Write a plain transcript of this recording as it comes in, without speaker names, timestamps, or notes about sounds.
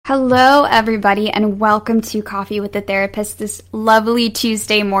Hello, everybody, and welcome to Coffee with the Therapist this lovely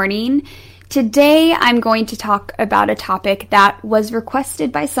Tuesday morning. Today, I'm going to talk about a topic that was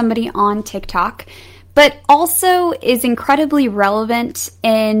requested by somebody on TikTok, but also is incredibly relevant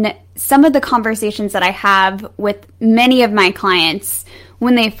in some of the conversations that I have with many of my clients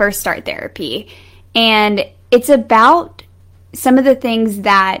when they first start therapy. And it's about some of the things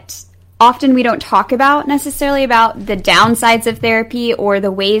that often we don't talk about necessarily about the downsides of therapy or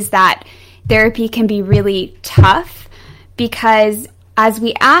the ways that therapy can be really tough, because as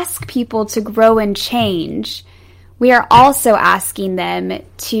we ask people to grow and change, we are also asking them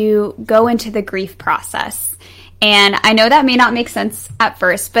to go into the grief process. And I know that may not make sense at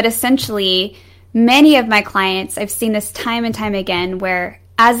first, but essentially many of my clients, I've seen this time and time again, where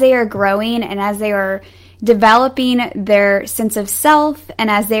as they are growing and as they are developing their sense of self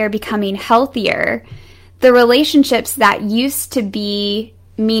and as they are becoming healthier, the relationships that used to be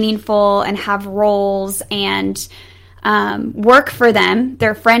meaningful and have roles and work for them,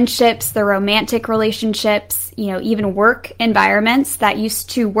 their friendships, their romantic relationships, even work environments that used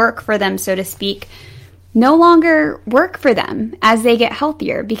to work for them, so to speak, no longer work for them as they get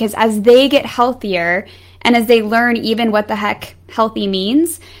healthier. Because as they get healthier and as they learn even what the heck healthy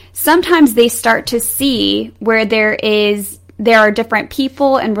means, sometimes they start to see where there are different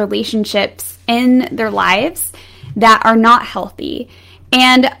people and relationships in their lives that are not healthy.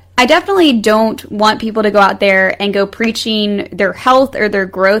 And I definitely don't want people to go out there and go preaching their health or their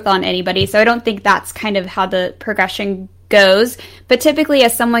growth on anybody. So I don't think that's kind of how the progression goes. But typically,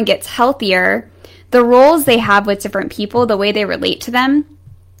 as someone gets healthier, the roles they have with different people, the way they relate to them,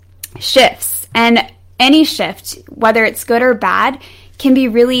 shifts. And any shift, whether it's good or bad, can be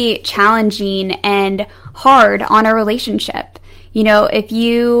really challenging and hard on a relationship. If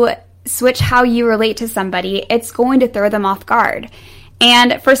you switch how you relate to somebody, it's going to throw them off guard.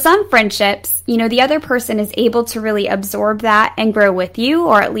 And for some friendships, the other person is able to really absorb that and grow with you,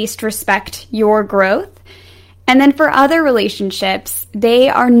 or at least respect your growth. And then for other relationships, they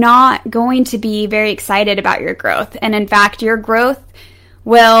are not going to be very excited about your growth. And in fact, your growth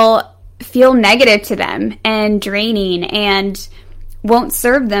will feel negative to them and draining and won't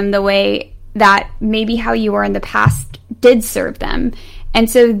serve them the way that maybe how you were in the past did serve them. And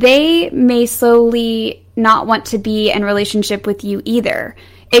so they may slowly not want to be in relationship with you either.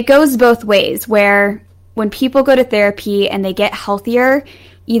 It goes both ways, where when people go to therapy and they get healthier,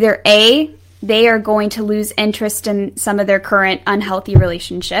 either A, they are going to lose interest in some of their current unhealthy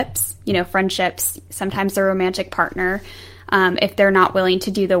relationships, friendships, sometimes their romantic partner, if they're not willing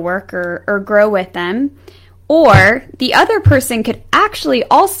to do the work or grow with them. Or the other person could actually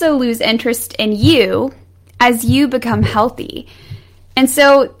also lose interest in you as you become healthy. And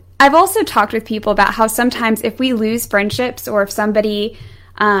so I've also talked with people about how sometimes if we lose friendships, or if somebody,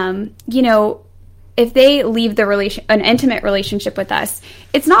 if they leave an intimate relationship with us,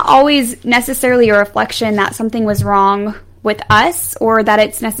 it's not always necessarily a reflection that something was wrong with us or that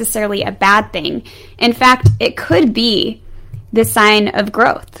it's necessarily a bad thing. In fact, it could be the sign of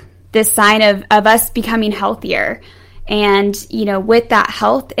growth, this sign of us becoming healthier. And, with that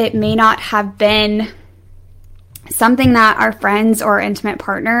health, it may not have been something that our friends or intimate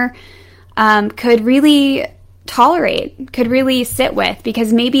partner could really tolerate, could really sit with,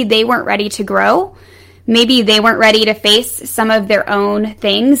 because maybe they weren't ready to grow. Maybe they weren't ready to face some of their own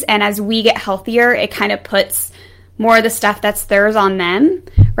things. And as we get healthier, it kind of puts more of the stuff that's theirs on them,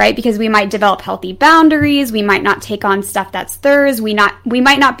 right? Because we might develop healthy boundaries. We might not take on stuff that's theirs. We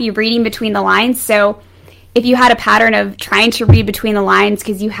might not be reading between the lines. So if you had a pattern of trying to read between the lines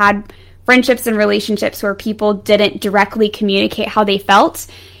because you had friendships and relationships where people didn't directly communicate how they felt,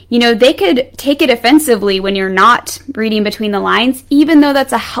 they could take it offensively when you're not reading between the lines, even though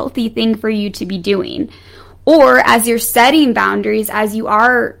that's a healthy thing for you to be doing. Or as you're setting boundaries, as you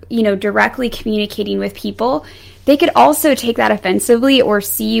are, directly communicating with people, they could also take that offensively or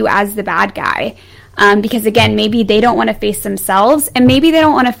see you as the bad guy. Because again, maybe they don't want to face themselves, and maybe they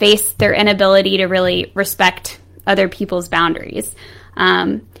don't want to face their inability to really respect other people's boundaries.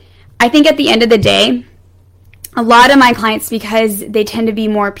 I think at the end of the day, a lot of my clients, because they tend to be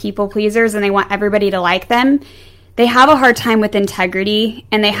more people pleasers and they want everybody to like them, they have a hard time with integrity,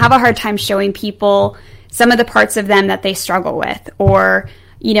 and they have a hard time showing people some of the parts of them that they struggle with, or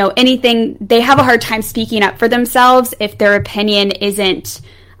anything. They have a hard time speaking up for themselves if their opinion isn't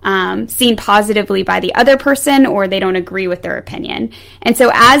seen positively by the other person, or they don't agree with their opinion. And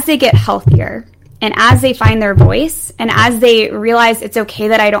so as they get healthier, and as they find their voice, and as they realize it's okay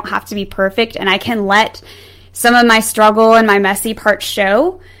that I don't have to be perfect and I can let some of my struggle and my messy parts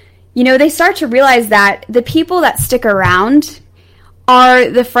show, they start to realize that the people that stick around are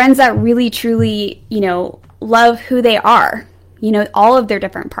the friends that really, truly, love who they are, all of their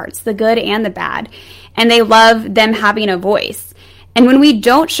different parts, the good and the bad. And they love them having a voice. And when we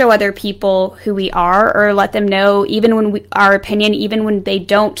don't show other people who we are or let them know, even when our opinion, even when they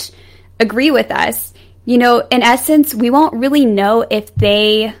don't agree with us, in essence, we won't really know if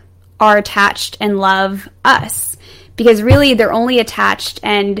they are attached and love us, because really they're only attached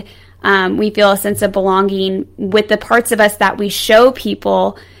and we feel a sense of belonging with the parts of us that we show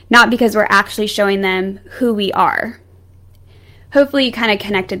people, not because we're actually showing them who we are. Hopefully you kind of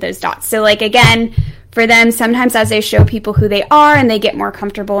connected those dots. So again, for them, sometimes as they show people who they are and they get more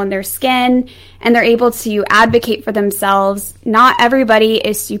comfortable in their skin and they're able to advocate for themselves, not everybody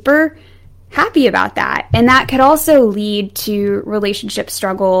is super happy about that. And that could also lead to relationship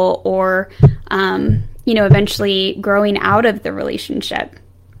struggle or, eventually growing out of the relationship.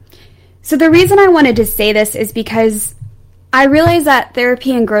 So the reason I wanted to say this is because I realize that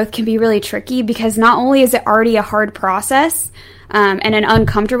therapy and growth can be really tricky, because not only is it already a hard process, and an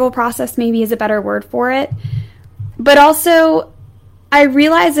uncomfortable process maybe is a better word for it, but also I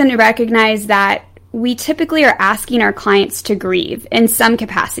realize and recognize that we typically are asking our clients to grieve in some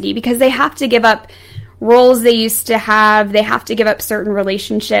capacity, because they have to give up roles they used to have, they have to give up certain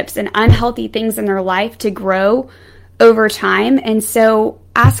relationships and unhealthy things in their life to grow over time. And so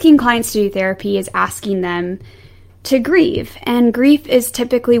asking clients to do therapy is asking them to grieve. And grief is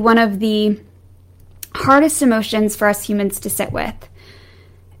typically one of the hardest emotions for us humans to sit with.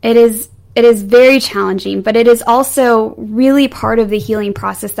 It is very challenging, but it is also really part of the healing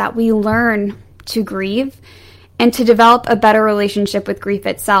process that we learn to grieve and to develop a better relationship with grief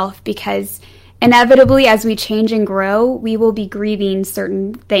itself, because inevitably as we change and grow, we will be grieving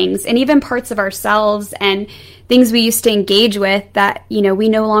certain things and even parts of ourselves and things we used to engage with that, we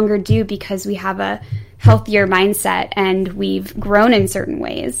no longer do because we have a healthier mindset and we've grown in certain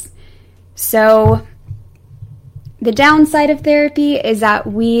ways. So the downside of therapy is that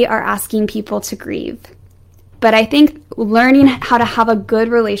we are asking people to grieve. But I think learning how to have a good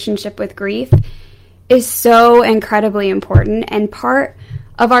relationship with grief is so incredibly important and part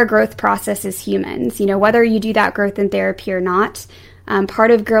of our growth process as humans. Whether you do that growth in therapy or not,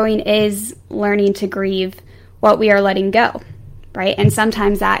 part of growing is learning to grieve what we are letting go, right? And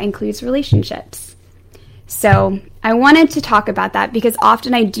sometimes that includes relationships. So I wanted to talk about that because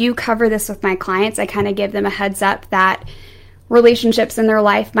often I do cover this with my clients. I kind of give them a heads up that relationships in their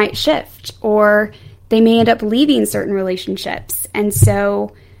life might shift, or they may end up leaving certain relationships. And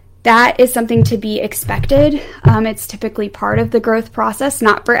so that is something to be expected. It's typically part of the growth process,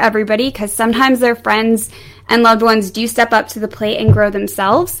 not for everybody, because sometimes their friends and loved ones do step up to the plate and grow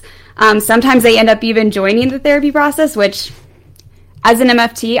themselves. Sometimes they end up even joining the therapy process, which as an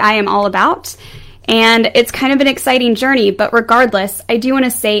MFT, I am all about. And it's kind of an exciting journey, but regardless, I do want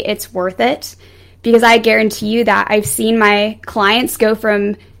to say it's worth it, because I guarantee you that I've seen my clients go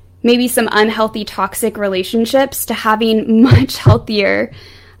from maybe some unhealthy, toxic relationships to having much healthier,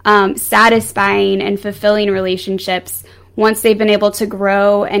 satisfying and fulfilling relationships once they've been able to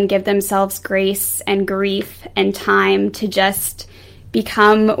grow and give themselves grace and grief and time to just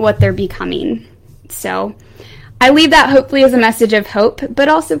become what they're becoming. So I leave that hopefully as a message of hope, but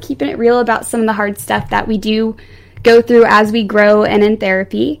also keeping it real about some of the hard stuff that we do go through as we grow and in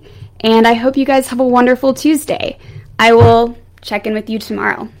therapy. And I hope you guys have a wonderful Tuesday. I will check in with you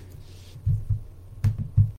tomorrow.